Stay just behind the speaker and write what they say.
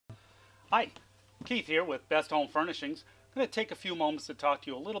Hi, Keith here with Best Home Furnishings. I'm going to take a few moments to talk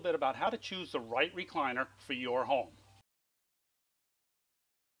to you a little bit about how to choose the right recliner for your home.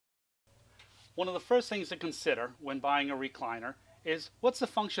 One of the first things to consider when buying a recliner is what's the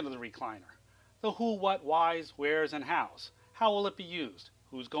function of the recliner? The who, what, whys, wheres, and hows. How will it be used?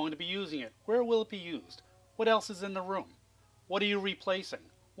 Who's going to be using it? Where will it be used? What else is in the room? What are you replacing?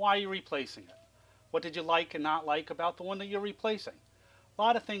 Why are you replacing it? What did you like and not like about the one that you're replacing? A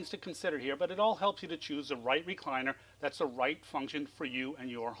lot of things to consider here, but it all helps you to choose the right recliner that's the right function for you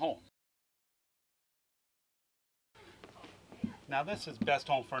and your home. Now this is Best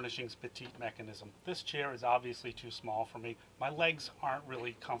Home Furnishings Petite Mechanism. This chair is obviously too small for me. My legs aren't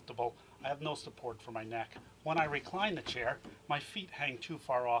really comfortable. I have no support for my neck. When I recline the chair, my feet hang too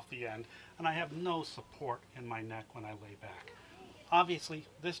far off the end, and I have no support in my neck when I lay back. Obviously,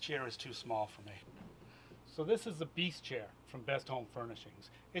 this chair is too small for me. So this is the Beast chair from Best Home Furnishings.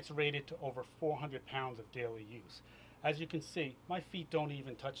 It's rated to over 400 pounds of daily use. As you can see, my feet don't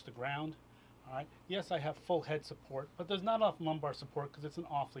even touch the ground. All right. Yes, I have full head support, but there's not enough lumbar support because it's an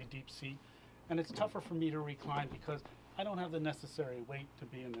awfully deep seat, and it's tougher for me to recline because I don't have the necessary weight to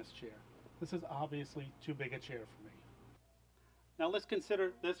be in this chair. This is obviously too big a chair for me. Now let's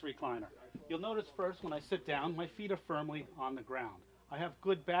consider this recliner. You'll notice first when I sit down, my feet are firmly on the ground. I have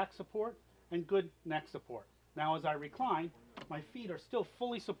good back support and good neck support. Now as I recline, my feet are still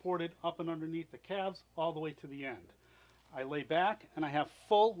fully supported up and underneath the calves all the way to the end. I lay back and I have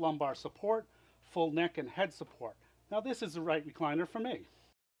full lumbar support, full neck and head support. Now this is the right recliner for me.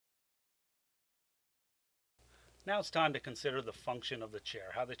 Now it's time to consider the function of the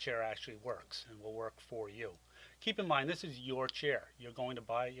chair, how the chair actually works and will work for you. Keep in mind, this is your chair. You're going to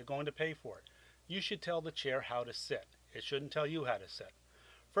buy it, you're going to pay for it. You should tell the chair how to sit. It shouldn't tell you how to sit.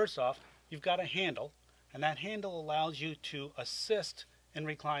 First off, you've got a handle, and that handle allows you to assist in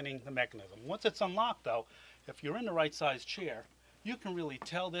reclining the mechanism. Once it's unlocked though, if you're in the right size chair, you can really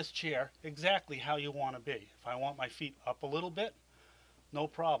tell this chair exactly how you want to be. If I want my feet up a little bit, no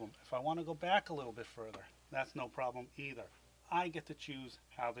problem. If I want to go back a little bit further, that's no problem either. I get to choose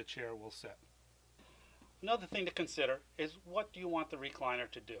how the chair will sit. Another thing to consider is what do you want the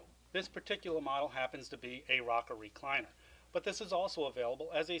recliner to do? This particular model happens to be a rocker recliner, but this is also available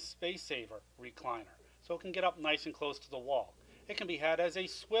as a space saver recliner, so it can get up nice and close to the wall. It can be had as a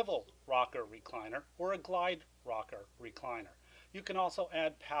swivel rocker recliner or a glide rocker recliner. You can also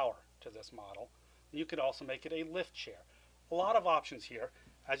add power to this model. You could also make it a lift chair. A lot of options here.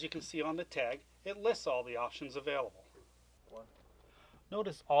 As you can see on the tag, it lists all the options available.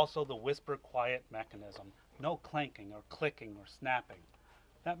 Notice also the whisper quiet mechanism. No clanking or clicking or snapping.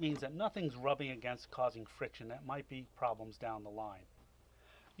 That means that nothing's rubbing against causing friction that might be problems down the line.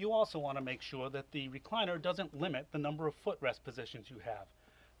 You also want to make sure that the recliner doesn't limit the number of footrest positions you have.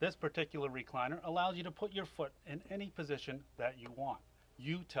 This particular recliner allows you to put your foot in any position that you want.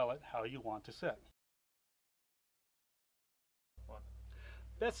 You tell it how you want to sit.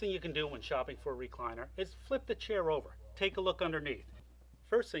 Best thing you can do when shopping for a recliner is flip the chair over. Take a look underneath.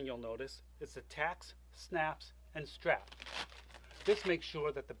 First thing you'll notice is the tacks, snaps, and strap. This makes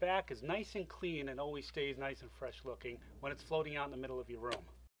sure that the back is nice and clean and always stays nice and fresh looking when it's floating out in the middle of your room.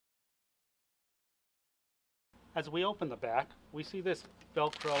 As we open the back, we see this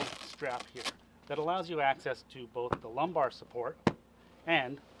Velcro strap here that allows you access to both the lumbar support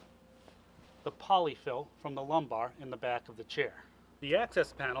and the polyfill from the lumbar in the back of the chair. The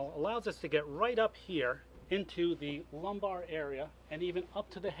access panel allows us to get right up here into the lumbar area and even up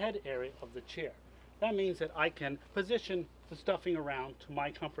to the head area of the chair. That means that I can position the stuffing around to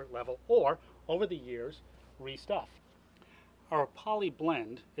my comfort level or, over the years, restuff. Our poly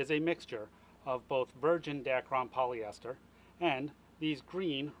blend is a mixture of both virgin Dacron polyester and these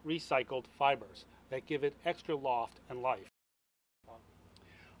green recycled fibers that give it extra loft and life.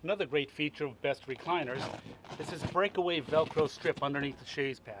 Another great feature of Best recliners is this breakaway Velcro strip underneath the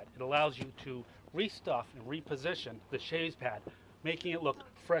chaise pad. It allows you to restuff and reposition the chaise pad, making it look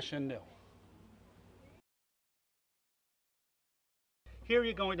fresh and new. Here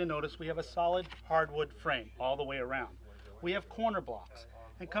you're going to notice we have a solid hardwood frame all the way around. We have corner blocks,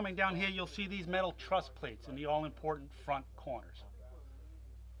 and coming down here you'll see these metal truss plates in the all-important front corners.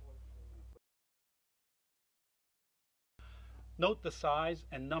 Note the size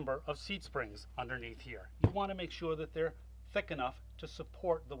and number of seat springs underneath here. You want to make sure that they're thick enough to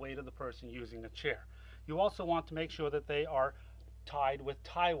support the weight of the person using the chair. You also want to make sure that they are tied with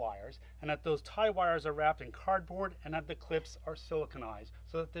tie wires, and that those tie wires are wrapped in cardboard and that the clips are siliconized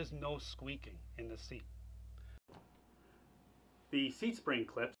so that there's no squeaking in the seat. The seat spring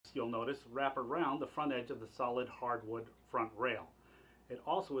clips, you'll notice, wrap around the front edge of the solid hardwood front rail. It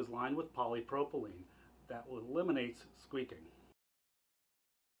also is lined with polypropylene that eliminates squeaking.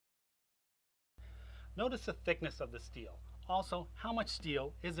 Notice the thickness of the steel. Also, how much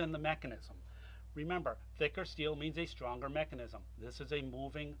steel is in the mechanism. Remember, thicker steel means a stronger mechanism. This is a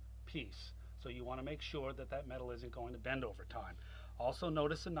moving piece, so you want to make sure that that metal isn't going to bend over time. Also,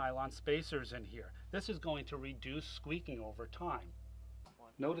 notice the nylon spacers in here. This is going to reduce squeaking over time.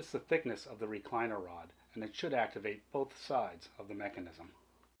 Notice the thickness of the recliner rod, and it should activate both sides of the mechanism.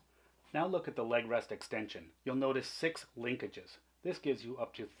 Now look at the leg rest extension. You'll notice 6 linkages. This gives you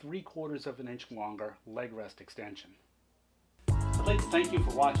up to 3/4 of an inch longer leg rest extension. I'd like to thank you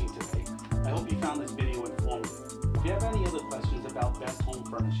for watching today. I hope you found this video informative. If you have any other questions about Best Home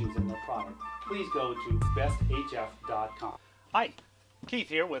Furnishings and their product, please go to besthf.com. Hi, Keith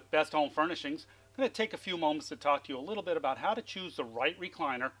here with Best Home Furnishings. I'm going to take a few moments to talk to you a little bit about how to choose the right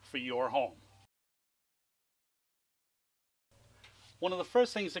recliner for your home. One of the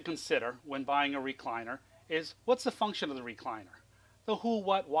first things to consider when buying a recliner is what's the function of the recliner? The who,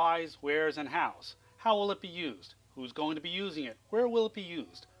 what, whys, wheres, and hows. How will it be used? Who's going to be using it? Where will it be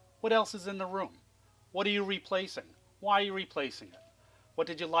used? What else is in the room? What are you replacing? Why are you replacing it? What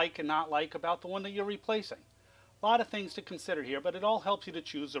did you like and not like about the one that you're replacing? A lot of things to consider here, but it all helps you to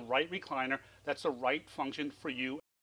choose the right recliner that's the right function for you